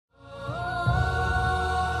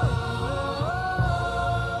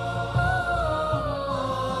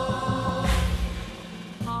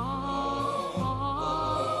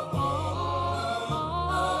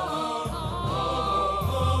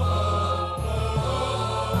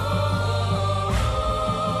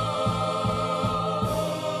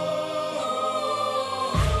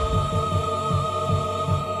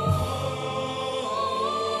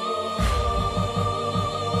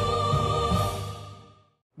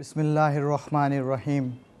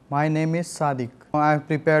Bismillahirrahmanirrahim. My name is Sadiq. I have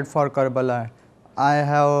prepared for Karbala. I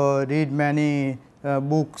have read many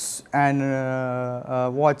books and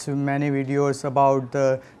watched many videos about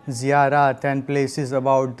the ziyarat and places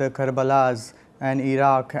about the Karbalas and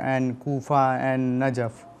Iraq and Kufa and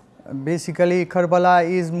Najaf. Basically, Karbala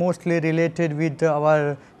is mostly related with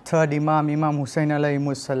our third Imam, Imam Hussein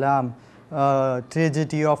alayhi salam,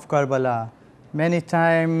 tragedy of Karbala. Many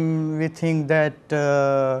times we think that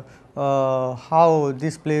how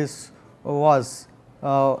this place was,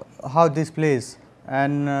 how this place,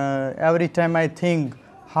 and every time I think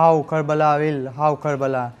how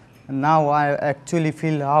Karbala. Now I actually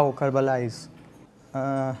feel how Karbala is.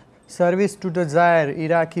 Service to the Zaire,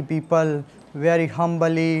 Iraqi people very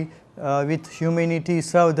humbly with humanity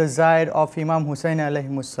serve the Zaire of Imam Hussein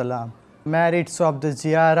alayhi salam. Merits of the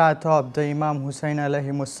ziyarat of the Imam Hussein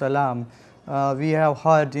alayhi salam. We have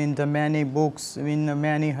heard in the many books, in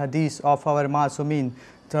many hadiths of our Masumin,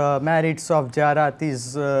 the merits of ziyarat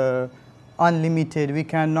is unlimited. We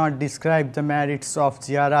cannot describe the merits of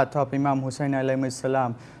ziyarat of Imam Hussein alayhi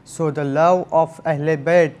salam. So the love of Ahl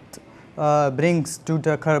Bayt brings to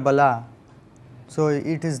the Karbala. So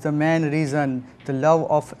it is the main reason, the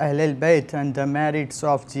love of Ahlul Bayt and the merits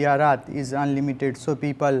of ziyarat is unlimited, so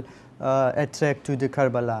people attract to the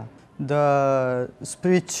Karbala. The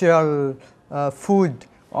spiritual food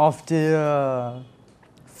of the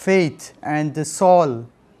faith and the soul,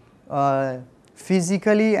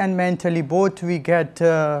 physically and mentally, both we get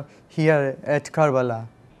here at Karbala.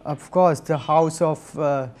 Of course, the house of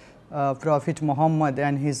Prophet Muhammad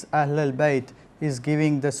and his Ahlul Bayt is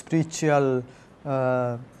giving the spiritual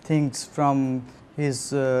things from his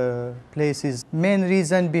places. Main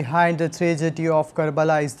reason behind the tragedy of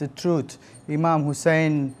Karbala is the truth. Imam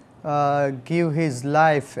Hussein give his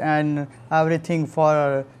life and everything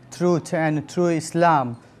for truth and true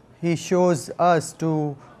Islam. He shows us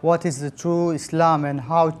to what is the true Islam and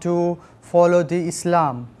how to follow the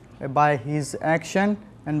Islam by his action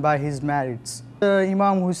and by his merits.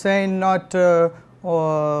 Imam Hussein not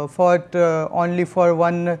fought only for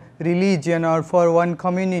one religion or for one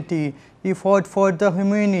community. He fought for the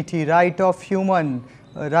humanity, right of human,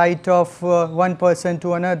 right of one person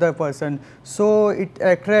to another person. So it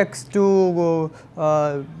attracts to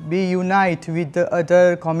be unite with the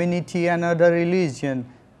other community and other religion,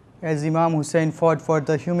 as Imam Hussein fought for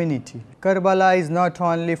the humanity. Karbala is not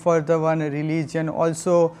only for the one religion,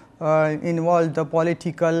 also involved the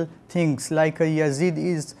political things, like Yazid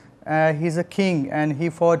is he's a king and he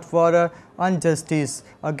fought for injustice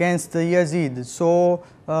against the Yazid. So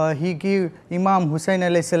he give Imam Hussein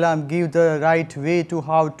alayhi salam give the right way to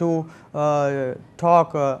how to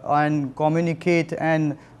talk and communicate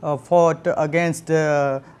and fought against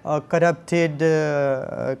corrupted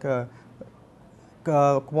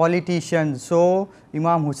politicians. So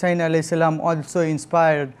Imam Hussein alayhi salam also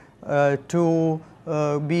inspired to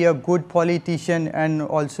be a good politician and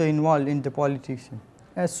also involved in the politician.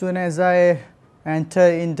 As soon as I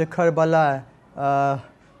enter in the Karbala,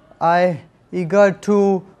 I eager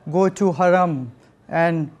to go to Haram,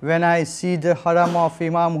 and when I see the Haram of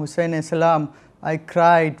Imam Hussein salam, I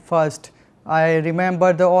cried first. I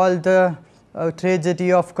remember all the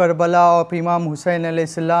tragedy of Karbala of Imam Hussein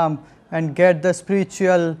salam and get the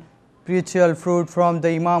spiritual fruit from the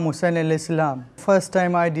Imam Hussein salam. First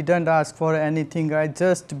time I didn't ask for anything, I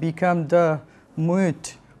just become the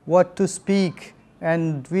mute, what to speak.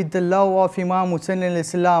 And with the love of Imam Hussein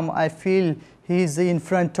salam, I feel he is in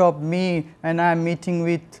front of me and I am meeting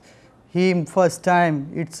with him first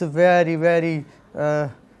time. It's a very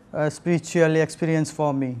spiritual experience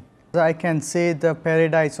for me. I can say the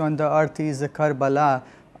paradise on the earth is a Karbala.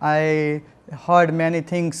 I heard many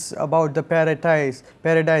things about the paradise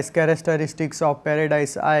characteristics of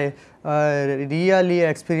paradise. I really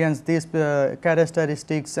experienced these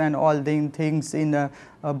characteristics and all the things in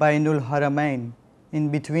Bainul Haramain. In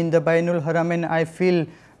between the Bainul Haramain, I feel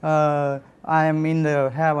I am in the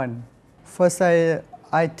heaven. First,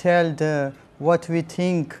 I tell what we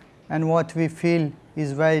think and what we feel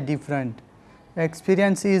is very different.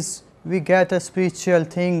 Experience is we get spiritual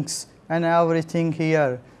things and everything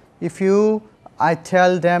here. I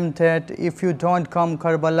tell them that if you don't come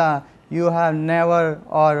Karbala, you have never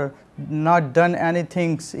or not done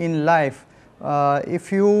anything in life.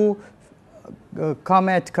 If you come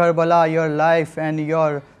at Karbala, your life and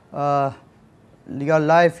your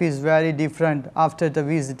life is very different after the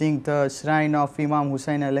visiting the shrine of Imam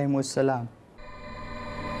Hussein alayhi salam.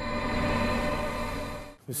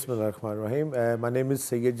 Bismillahirrahmanirrahim. My name is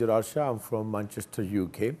Syed Jarrar Shah. I'm from Manchester,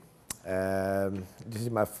 UK. This is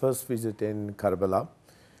my first visit in Karbala.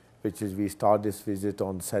 which is we start this visit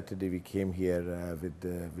on Saturday. We came here with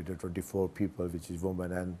the 24 people, which is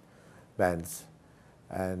women and bands,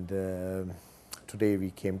 and today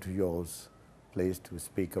we came to yours place to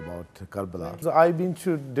speak about Karbala. So I've been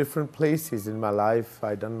to different places in my life.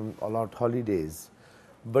 I've done a lot of holidays,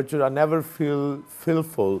 but I never feel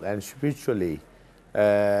fearful and spiritually.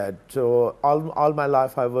 So all my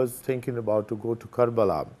life I was thinking about to go to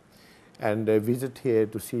Karbala and visit here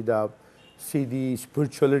to see the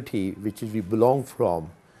spirituality which is we belong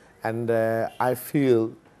from, and I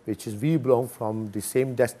feel which is we belong from the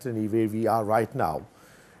same destiny where we are right now.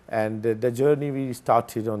 And the journey we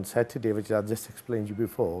started on Saturday, which I just explained to you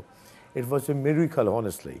before, it was a miracle,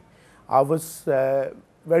 honestly. I was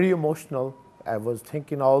very emotional. I was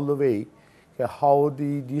thinking all the way how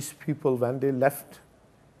these people, when they left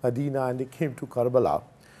Medina and they came to Karbala,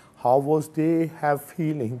 how was they have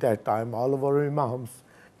feeling that time, all of our Imams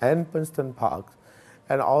and Princeton Park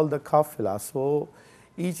and all the Kafila. So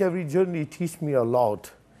every journey teach me a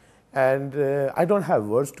lot. And I don't have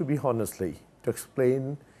words, to be honestly, to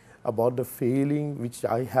explain about the feeling which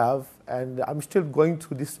I have, and I'm still going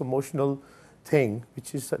through this emotional thing,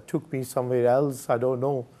 which is took me somewhere else. I don't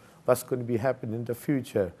know what's going to be happening in the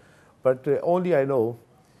future, but only I know,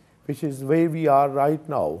 which is where we are right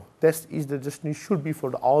now. This is the destiny should be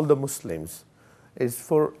for all the Muslims. It's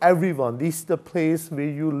for everyone. This is the place where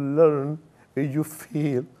you learn, where you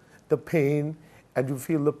feel the pain, and you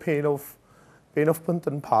feel the pain of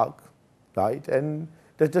Pantan Park, right? And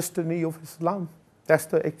the destiny of Islam. That's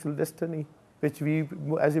the actual destiny, which we,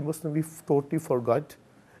 as a Muslim, we totally forgot.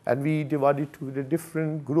 And we divided to the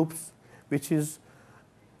different groups, which is,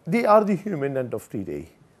 they are the human end of the day.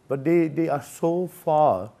 But they are so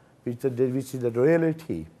far, which is the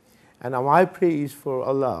reality. And my prayer is for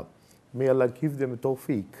Allah, may Allah give them a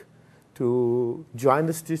tawfiq to join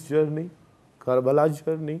us this journey, Karbala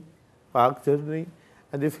journey, Park journey,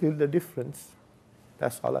 and they feel the difference.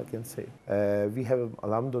 That's all I can say. We have,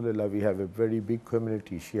 alhamdulillah, we have a very big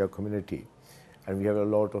community, Shia community. And we have a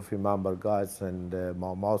lot of Imam Bargas and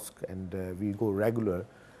mosque, and we go regular,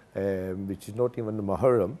 which is not even the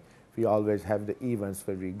Muharram. We always have the events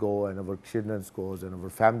where we go, and our children goes, and our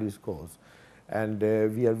families goes. And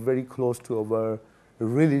we are very close to our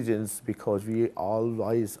religions because we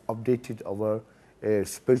always updated our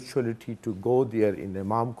spirituality to go there in the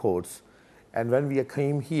Imam courts. And when we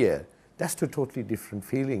came here, that's the totally different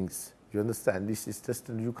feelings. You understand? This is just,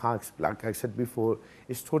 you can't, like I said before,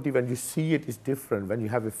 it's totally, when you see it, it's different. When you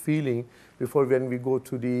have a feeling, before when we go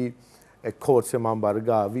to the courts, Imam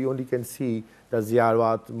Barga, we only can see the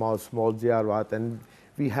ziyarat, small ziyarat, and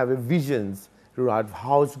we have a visions, right,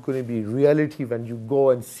 how it's going to be reality when you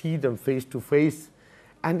go and see them face to face.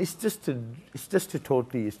 And it's just a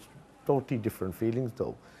totally different feelings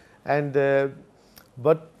though. And,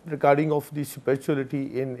 but regarding of the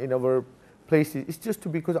spirituality in our places, it's just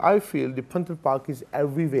because I feel the Pantan Park is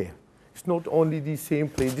everywhere. It's not only the same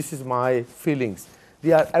place. This is my feelings.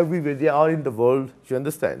 They are everywhere. They are in the world. You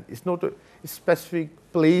understand? It's not a specific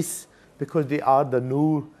place because they are the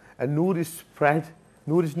Noor, and Noor is spread.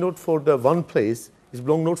 Noor is not for the one place. It's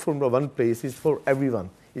belong not from the one place. It's for everyone.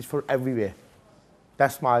 It's for everywhere.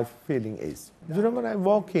 That's my feeling is. You know, when I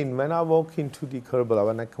walk into the Karbala,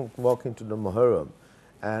 when I walk into the Muharram,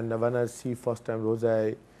 and when I see first time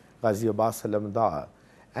Rosa Al-Abbas Al-Amda,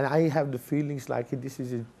 and I have the feelings like this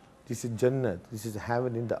is Jannat, this is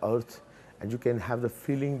heaven in the earth, and you can have the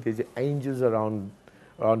feeling there's angels around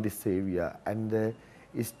this area, and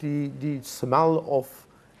it's the smell of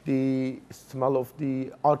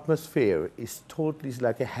the atmosphere is totally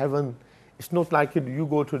like a heaven. It's not like you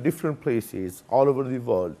go to different places all over the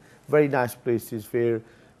world, very nice places where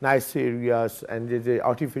nice areas and there's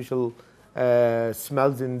artificial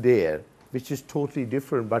smells in there, which is totally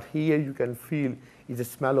different. But here you can feel it's a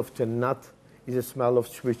smell of Jannat, it's a smell of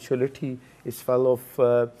spirituality, it's a smell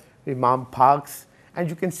of Imam Parks, and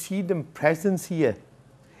you can see them presence here.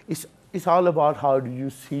 It's all about how do you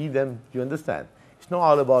see them, you understand? It's not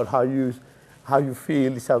all about how you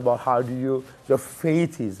feel, it's about how do your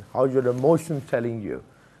faith is, how your emotion telling you.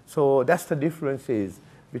 So that's the difference is,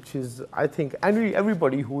 which is, I think,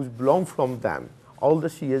 everybody who's belong from them, all the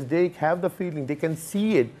Shias, they have the feeling, they can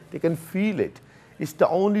see it, they can feel it. It's the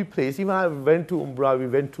only place, even I went to Umrah, we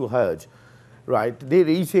went to Hajj, right? There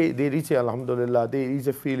is a, alhamdulillah, there is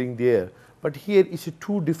a feeling there. But here is a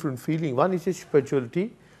two different feeling. One is a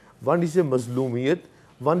spirituality, one is a Mazlumiyat,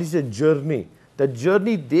 one is a journey. The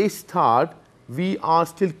journey they start, we are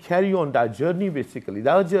still carry on that journey basically.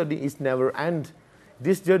 That journey is never end.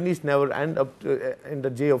 This journey is never end up in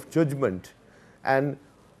the day of judgment. And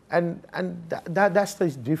that's the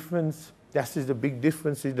difference That is the big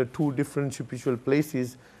difference in the two different spiritual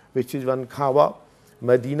places, which is one Kaaba,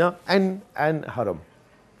 Medina, and Haram.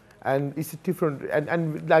 And it's different,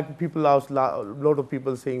 and like people ask, a lot of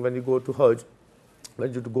people saying when you go to Hajj,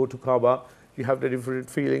 when you go to Kaaba, you have the different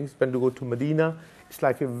feelings. When you go to Medina, it's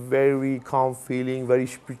like a very calm feeling, very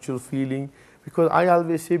spiritual feeling. Because I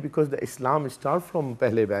always say, because the Islam starts from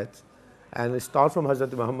Pehle Bayt, and it starts from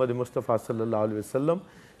Hazrat Muhammad Mustafa sallallahu alaihi wasallam.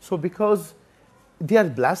 So because they are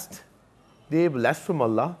blessed, they are blessed from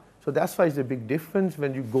Allah. So that's why it's a big difference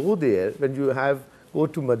when you go there, when you go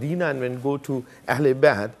to Medina and when you go to Ahle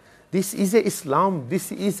Bayt. This is a Islam,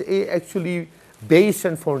 this is a actually base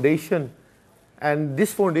and foundation. And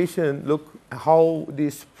this foundation, look how they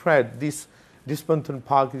spread. This Panthan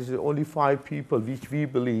Park is only 5 people, which we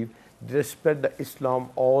believe, they spread the Islam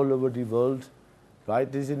all over the world. Right?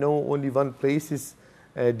 There is no only one place is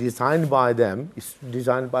designed by them, it's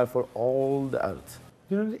designed by for all the earth.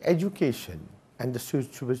 You know, the education and the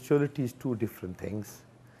spirituality is two different things.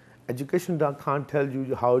 Education can't tell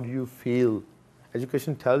you how do you feel.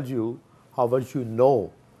 Education tells you how much you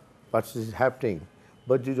know what is happening.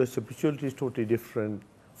 But the spirituality is totally different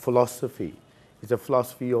philosophy. It's a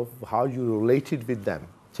philosophy of how you related with them.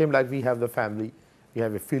 Same like we have the family, we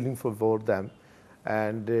have a feeling for both them,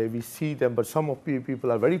 and we see them, but some of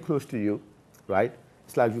people are very close to you, right?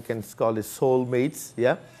 It's like you can call it soulmates,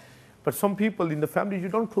 yeah? But some people in the family, you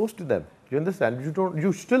don't close to them. You understand?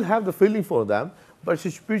 You still have the feeling for them, but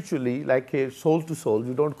spiritually, like a soul to soul,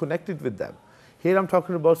 you don't connect it with them. Here I'm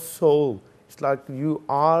talking about soul. It's like you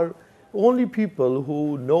are only people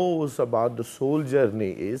who knows about the soul journey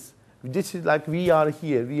is, this is like we are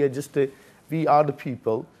here, we are just we are the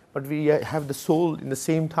people, but we have the soul in the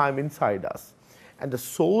same time inside us. And the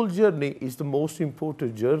soul journey is the most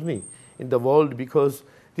important journey in the world, because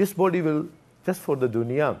this body will just for the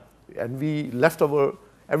dunya, and we left our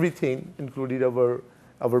everything, including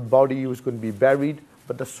our body was going to be buried,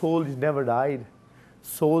 but the soul is never died.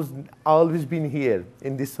 Soul's always been here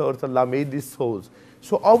in this earth. Allah made these souls.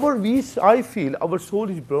 So I feel our soul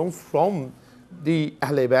is born from the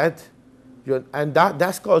Ahle Bayt, and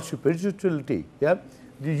that's called spirituality. Yeah,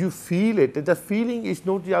 you feel it. The feeling is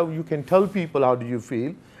not how you can tell people how do you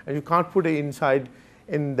feel, and you can't put it inside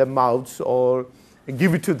in the mouths or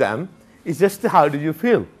give it to them. It's just how do you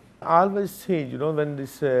feel. I always say, you know, when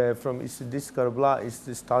this Karbala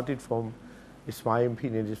is started from, it's my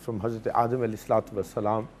opinion, is from Hazrat Adam alayhi salatu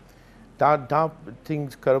wasalam. That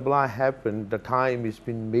things Karbala happened, the time is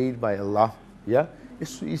been made by Allah. Yeah,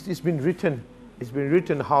 it's been written. It's been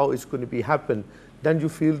written how it's going to be happen. Then you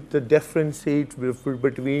feel the differentiate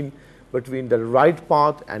between the right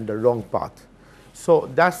path and the wrong path. So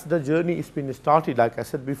that's the journey. It's been started, like I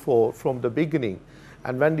said before, from the beginning.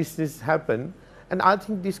 And when this happened, and I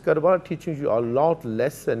think this Karbala teaches you a lot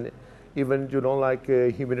lesson, even, you know, like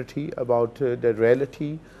humility, about the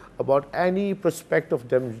reality, about any prospect of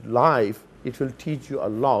them life. It will teach you a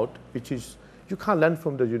lot, which is you can't learn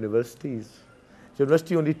from the universities.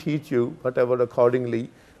 University only teach you whatever accordingly.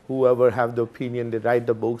 Whoever have the opinion, they write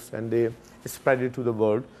the books and they spread it to the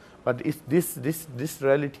world. But it's this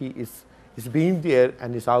reality is being there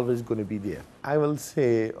and is always going to be there. I will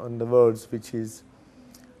say on the words, which is,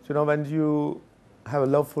 you know, when you have a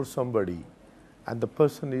love for somebody and the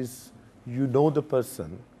person is, you know the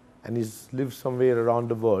person and is lives somewhere around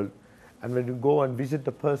the world, and when you go and visit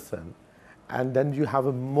the person, and then you have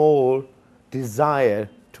a more desire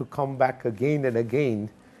to come back again and again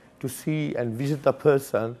to see and visit the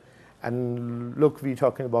person. And look, we're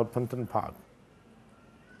talking about Panthan Park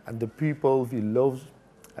and the people we love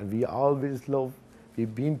and we always love.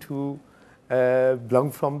 We've been to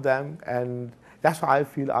belong from them, and that's why I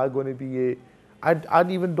feel I'm going to be I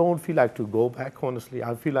even don't feel like to go back, honestly.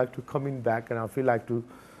 I feel like to coming back, and I feel like to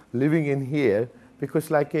living in here, because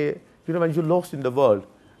like you know, when you're lost in the world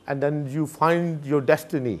and then you find your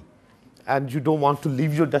destiny and you don't want to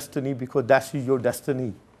leave your destiny because that's your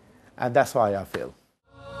destiny, and that's why I feel.